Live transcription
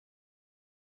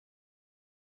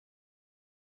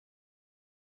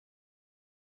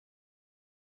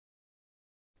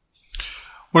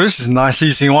Well, this is a nice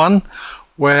easy one,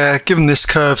 where given this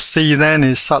curve C then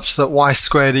is such that y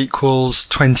squared equals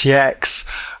 20x,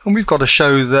 and we've got to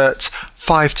show that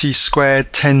 5t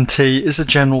squared 10t is a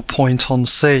general point on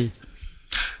C.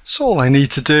 So all I need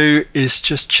to do is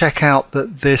just check out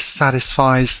that this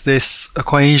satisfies this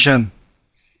equation.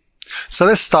 So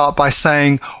let's start by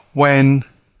saying when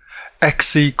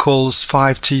x equals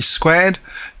 5t squared,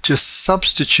 just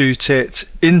substitute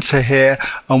it into here,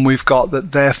 and we've got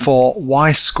that therefore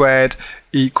y squared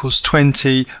equals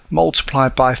 20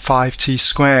 multiplied by 5t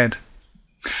squared.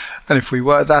 And if we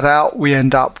work that out, we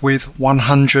end up with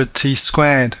 100t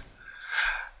squared.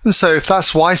 And so if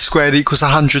that's y squared equals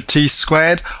 100t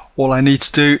squared, all I need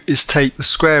to do is take the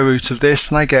square root of this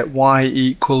and I get y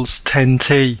equals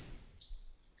 10t,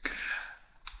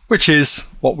 which is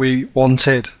what we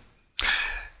wanted.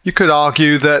 You could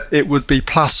argue that it would be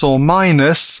plus or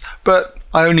minus, but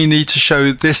I only need to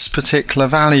show this particular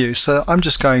value, so I'm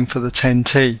just going for the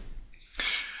 10t.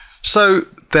 So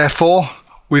therefore,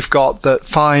 we've got that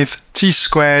 5t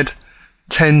squared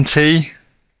 10t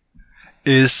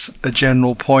is a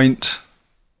general point.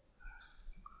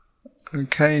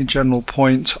 Okay, general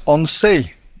point on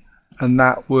C, and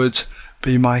that would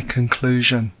be my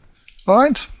conclusion. All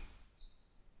right.